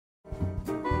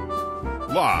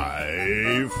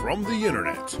Live from the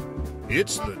internet,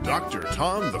 it's the Dr.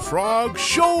 Tom the Frog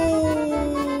Show!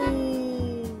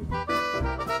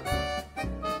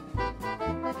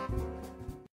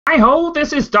 Hi-ho,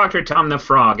 this is Dr. Tom the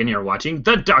Frog, and you're watching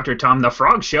the Dr. Tom the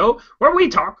Frog Show, where we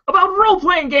talk about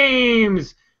role-playing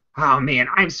games! Oh, man,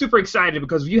 I'm super excited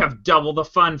because you have double the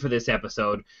fun for this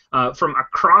episode. From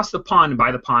across the pond,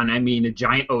 by the pond, I mean a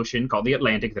giant ocean called the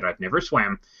Atlantic that I've never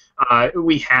swam.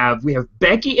 We have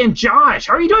Becky and Josh.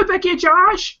 How are you doing, Becky and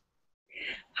Josh?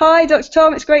 Hi, Dr.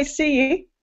 Tom. It's great to see you.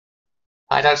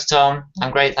 Hi, Dr. Tom.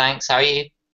 I'm great, thanks. How are you?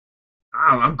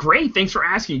 Oh, I'm great. Thanks for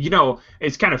asking. You know,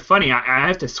 it's kind of funny. I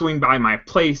have to swing by my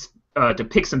place to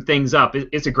pick some things up.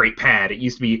 It's a great pad. It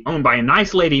used to be owned by a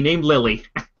nice lady named Lily.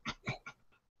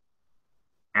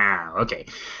 Okay.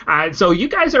 So you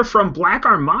guys are from Black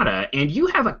Armada, and you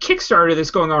have a Kickstarter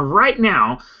that's going on right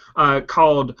now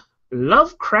called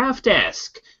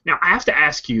Lovecraftesque. Now, I have to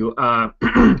ask you, I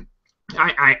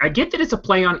get that it's a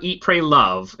play on Eat, Pray,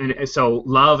 Love, and so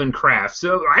love and craft.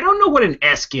 So I don't know what an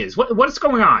esque is. What's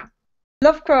going on?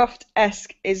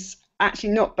 Lovecraftesque is actually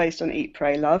not based on Eat,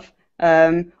 Pray, Love,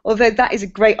 although that is a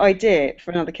great idea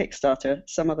for another Kickstarter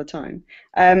some other time.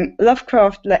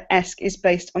 Lovecraftesque is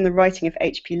based on the writing of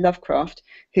H.P. Lovecraft,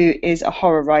 who is a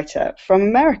horror writer from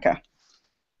America.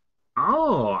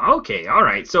 Oh, okay, all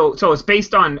right. So it's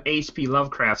based on H.P.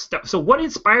 Lovecraft stuff. So what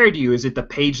inspired you? Is it the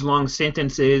page-long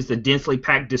sentences, the densely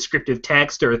packed descriptive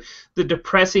text, or the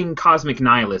depressing cosmic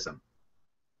nihilism?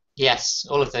 Yes,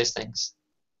 all of those things.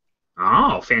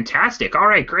 Oh, fantastic! All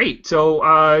right, great. So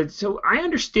I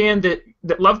understand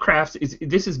that Lovecraft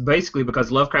this is basically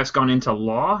because Lovecraft's gone into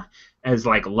law as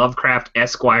like Lovecraft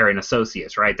Esquire and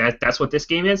Associates, right? That's what this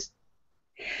game is.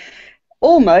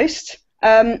 Almost.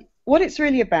 What it's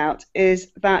really about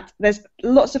is that there's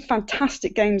lots of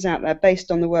fantastic games out there based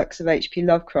on the works of H.P.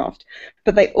 Lovecraft,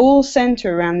 but they all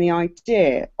centre around the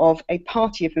idea of a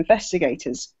party of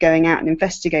investigators going out and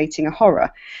investigating a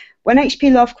horror. When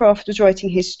H.P. Lovecraft was writing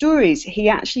his stories, he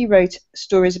actually wrote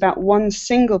stories about one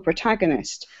single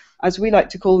protagonist, as we like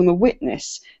to call them, a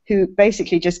witness, who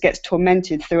basically just gets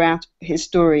tormented throughout his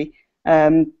story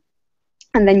and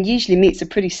then usually meets a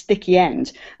pretty sticky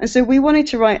end. And so we wanted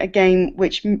to write a game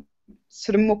which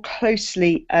sort of more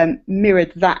closely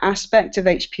mirrored that aspect of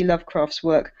H.P. Lovecraft's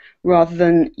work, rather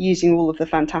than using all of the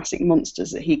fantastic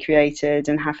monsters that he created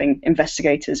and having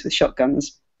investigators with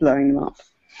shotguns blowing them up.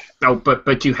 Oh,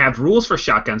 but you have rules for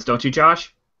shotguns, don't you,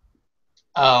 Josh?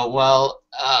 Oh, well,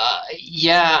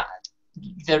 yeah,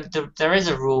 there is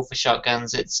a rule for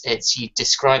shotguns. It's you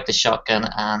describe the shotgun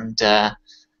and,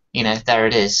 you know, there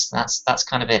it is. That's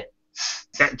kind of it.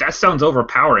 That sounds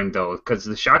overpowering, though, because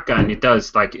the shotgun, it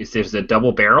does, like, there's a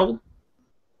double barrel?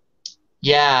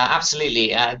 Yeah,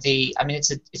 absolutely. I mean,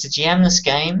 it's a GM-less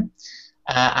game,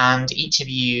 and each of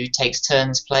you takes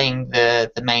turns playing the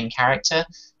main character.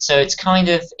 So it's kind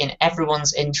of in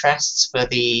everyone's interests for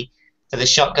the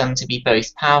shotgun to be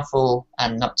both powerful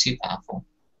and not too powerful.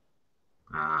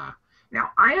 Now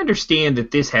I understand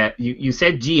that this you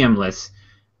said GM-less,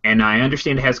 and I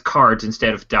understand it has cards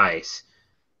instead of dice.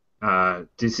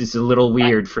 This is a little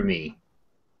weird for me.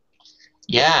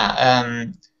 Yeah,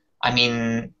 I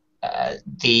mean,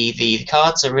 the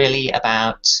cards are really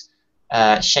about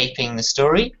shaping the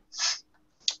story.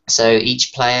 So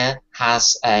each player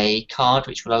has a card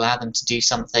which will allow them to do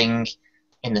something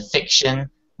in the fiction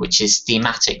which is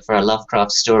thematic for a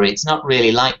Lovecraft story. It's not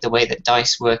really like the way that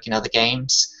dice work in other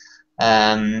games.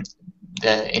 In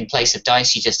place of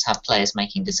dice, you just have players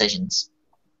making decisions.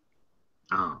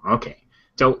 Oh, okay.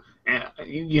 So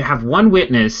you have one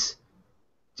witness,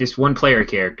 just one player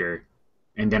character,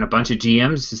 and then a bunch of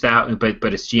GMs. Is that?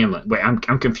 But it's GM. Wait,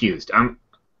 I'm confused.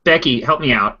 Becky, help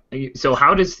me out. So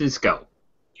how does this go?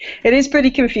 It is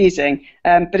pretty confusing,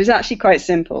 but it's actually quite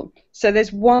simple. So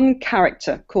there's one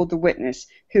character called the witness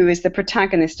who is the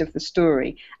protagonist of the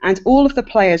story, and all of the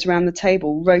players around the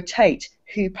table rotate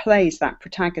who plays that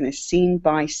protagonist scene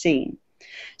by scene.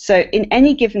 So in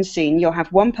any given scene, you'll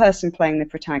have one person playing the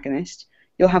protagonist,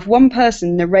 you'll have one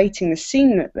person narrating the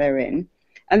scene that they're in,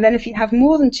 and then if you have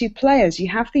more than two players, you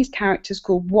have these characters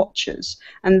called watchers,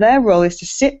 and their role is to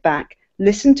sit back,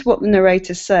 listen to what the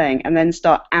narrator's saying, and then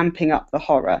start amping up the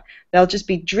horror. They'll just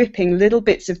be dripping little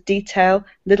bits of detail,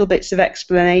 little bits of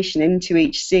explanation into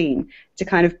each scene to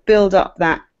kind of build up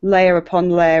that layer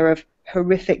upon layer of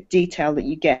horrific detail that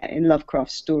you get in Lovecraft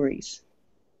stories.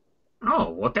 Oh,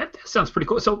 well, that sounds pretty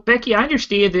cool. So, Becky, I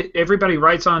understand that everybody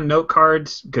writes on note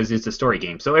cards, because it's a story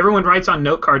game, so everyone writes on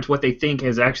note cards what they think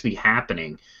is actually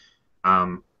happening.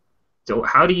 So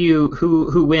how do you,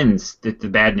 who wins that the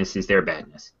badness is their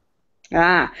badness?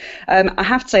 I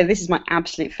have to say this is my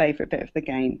absolute favourite bit of the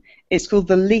game. It's called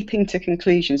the leaping to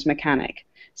conclusions mechanic.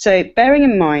 So bearing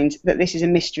in mind that this is a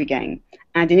mystery game,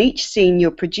 and in each scene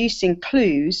you're producing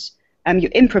clues,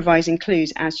 you're improvising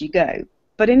clues as you go.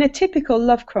 But in a typical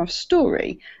Lovecraft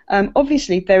story,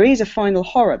 obviously there is a final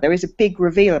horror, there is a big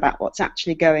reveal about what's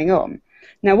actually going on.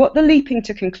 Now what the leaping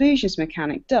to conclusions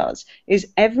mechanic does is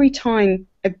every time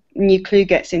a new clue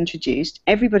gets introduced,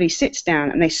 everybody sits down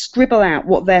and they scribble out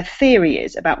what their theory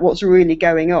is about what's really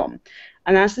going on.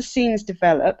 And as the scenes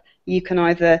develop, you can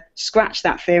either scratch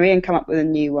that theory and come up with a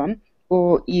new one,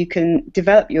 or you can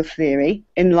develop your theory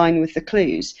in line with the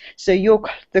clues. So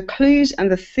the clues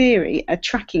and the theory are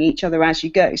tracking each other as you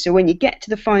go. So when you get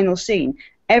to the final scene,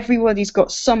 everybody's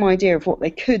got some idea of what they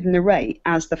could narrate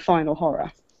as the final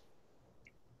horror.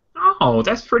 Oh,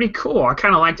 that's pretty cool. I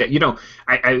kind of like that. You know,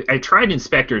 I tried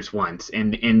Inspectors once,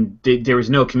 and there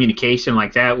was no communication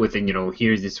like that with, you know,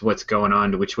 here's this what's going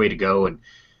on, to which way to go, and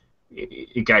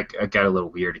it got a little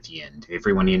weird at the end.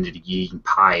 Everyone ended up eating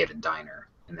pie at a diner,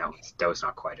 and that was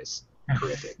not quite as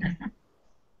horrific.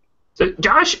 So,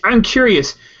 Josh, I'm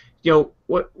curious. You know,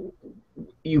 what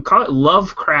you call it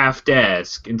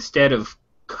Lovecraftesque instead of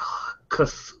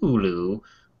Cthulhu.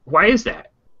 Why is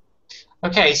that?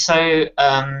 Okay, so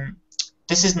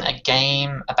this isn't a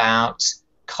game about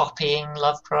copying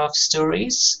Lovecraft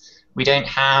stories. We don't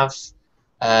have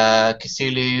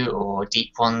Cthulhu or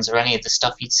Deep Ones or any of the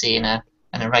stuff you'd see in a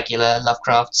regular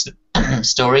Lovecraft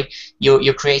story.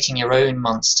 You're creating your own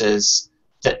monsters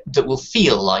that will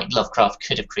feel like Lovecraft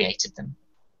could have created them.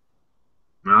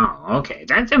 Oh, okay.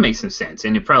 That makes some sense,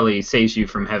 and it probably saves you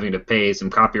from having to pay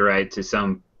some copyright to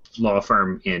some law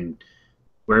firm in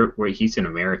where he's an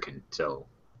American, so.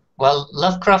 Well,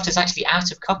 Lovecraft is actually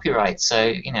out of copyright, so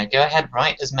you know, go ahead,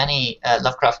 write as many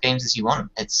Lovecraft games as you want.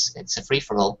 It's a free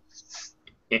for all.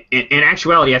 In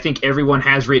actuality, I think everyone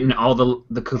has written all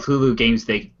the Cthulhu games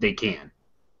they can.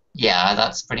 Yeah,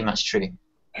 that's pretty much true.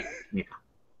 Yeah.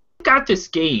 Got this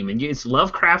game, and it's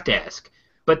Lovecraftesque,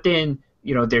 but then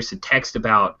you know there's a text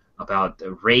about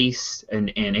the race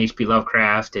and H.P.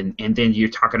 Lovecraft, and then you're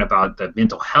talking about the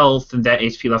mental health and that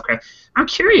H.P. Lovecraft. I'm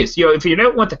curious, you know, if you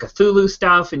don't want the Cthulhu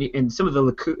stuff and some of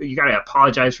the, you got to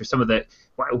apologize for some of the,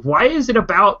 why is it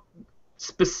about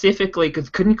specifically, because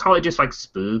couldn't you call it just like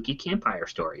spooky campfire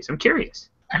stories? I'm curious.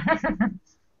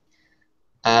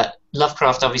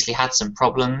 Lovecraft obviously had some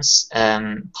problems,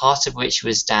 part of which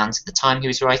was down to the time he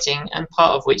was writing, and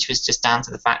part of which was just down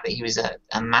to the fact that he was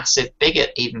a massive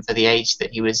bigot, even for the age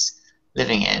that he was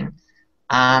living in.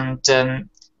 And,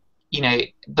 you know,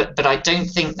 but I don't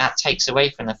think that takes away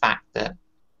from the fact that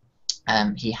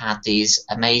he had these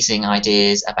amazing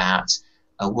ideas about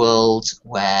a world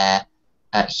where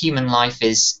human life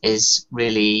is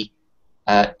really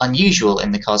unusual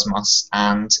in the cosmos,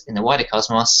 and in the wider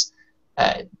cosmos,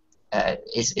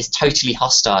 is totally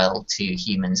hostile to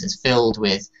humans, is filled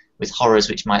with horrors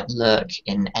which might lurk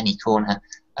in any corner.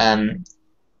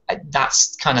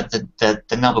 That's kind of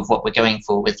the nub of what we're going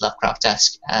for with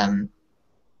Lovecraftesque.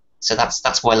 So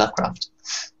that's why Lovecraft.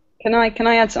 Can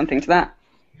I add something to that?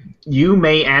 You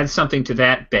may add something to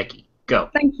that, Becky. Go.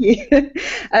 Thank you.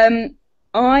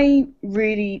 I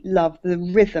really love the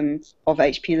rhythm of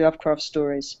H.P. Lovecraft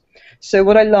stories. So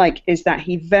what I like is that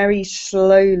he very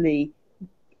slowly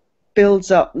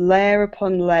builds up layer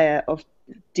upon layer of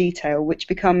detail, which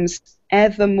becomes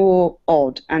ever more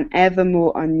odd and ever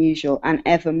more unusual and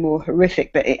ever more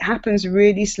horrific, but it happens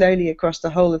really slowly across the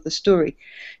whole of the story.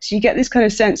 So you get this kind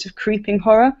of sense of creeping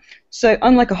horror. So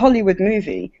unlike a Hollywood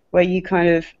movie where you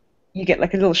get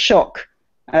like a little shock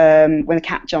when a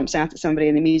cat jumps out at somebody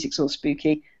and the music's all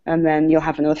spooky, and then you'll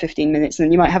have another 15 minutes and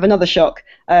then you might have another shock.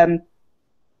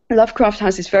 Lovecraft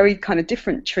has this very kind of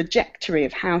different trajectory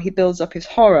of how he builds up his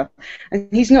horror, and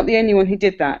he's not the only one who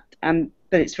did that,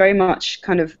 but it's very much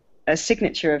kind of a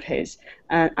signature of his,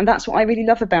 and that's what I really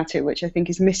love about it, which I think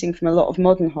is missing from a lot of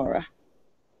modern horror.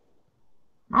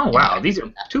 Oh wow, these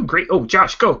are two great. Oh,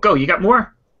 Josh, go. You got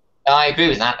more? I agree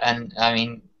with that, and I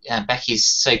mean, Becky's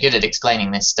so good at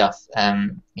explaining this stuff.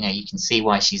 You know, you can see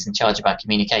why she's in charge about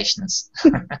communications.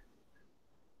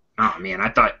 Oh man,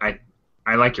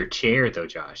 I like your chair though,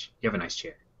 Josh. You have a nice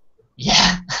chair.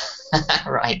 Yeah,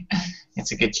 right.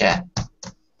 It's a good chair.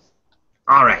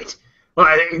 All right.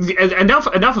 Well, enough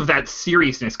of that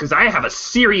seriousness, because I have a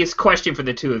serious question for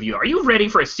the two of you. Are you ready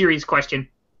for a serious question?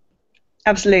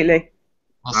 Absolutely.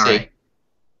 We'll see. Right.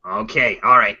 Okay.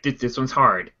 All right. This one's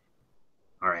hard.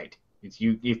 All right. If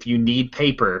you need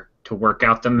paper to work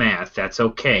out the math, that's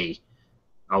okay.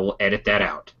 I will edit that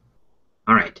out.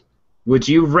 All right. Would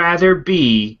you rather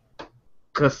be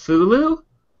Cthulhu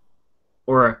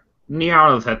or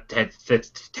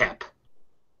Nyarlathotep.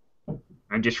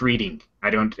 I'm just reading. I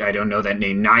don't know that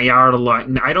name.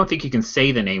 I don't think you can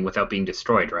say the name without being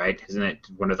destroyed, right? Isn't it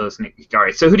one of those names? All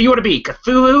right. So who do you want to be,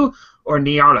 Cthulhu or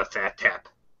Nyarlathotep?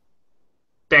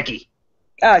 Becky.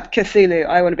 Cthulhu.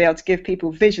 I want to be able to give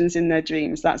people visions in their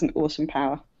dreams. That's an awesome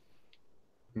power.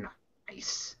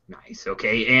 Nice.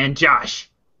 Okay, and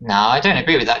Josh. No, I don't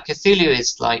agree with that. Cthulhu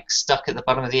is like stuck at the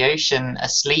bottom of the ocean,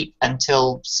 asleep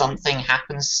until something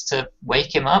happens to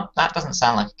wake him up. That doesn't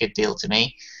sound like a good deal to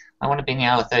me. I want to be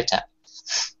Nyarlathotep.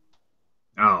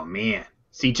 Oh man.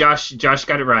 See, Josh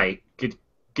got it right. Good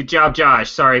job,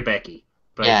 Josh. Sorry, Becky.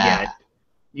 But yeah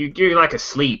you're like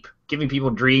asleep, giving people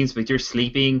dreams, but you're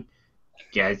sleeping.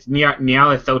 Yeah, it's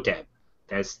Nyarlathotep.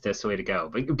 That's the way to go.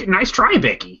 But nice try,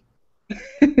 Becky.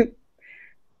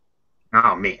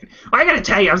 Oh man, I gotta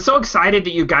tell you, I'm so excited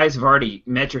that you guys have already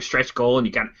met your stretch goal, and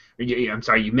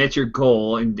you met your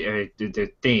goal and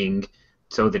the thing,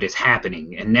 so that it's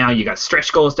happening, and now you got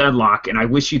stretch goals to unlock, and I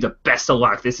wish you the best of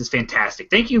luck. This is fantastic.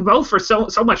 Thank you both for so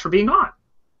much for being on.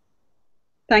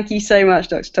 Thank you so much,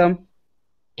 Dr. Tom.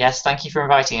 Yes, thank you for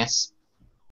inviting us.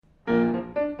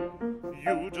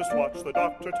 You just watched the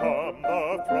Dr. Tom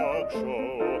the Frog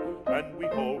Show, and we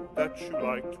hope that you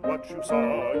liked what you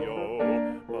saw,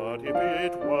 yo. But if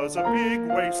it was a big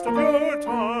waste of your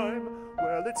time,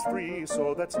 well, it's free,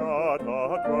 so that's not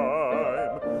a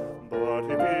crime.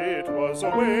 But if it was a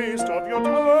waste of your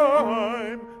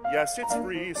time, yes, it's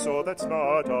free, so that's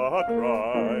not a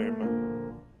crime.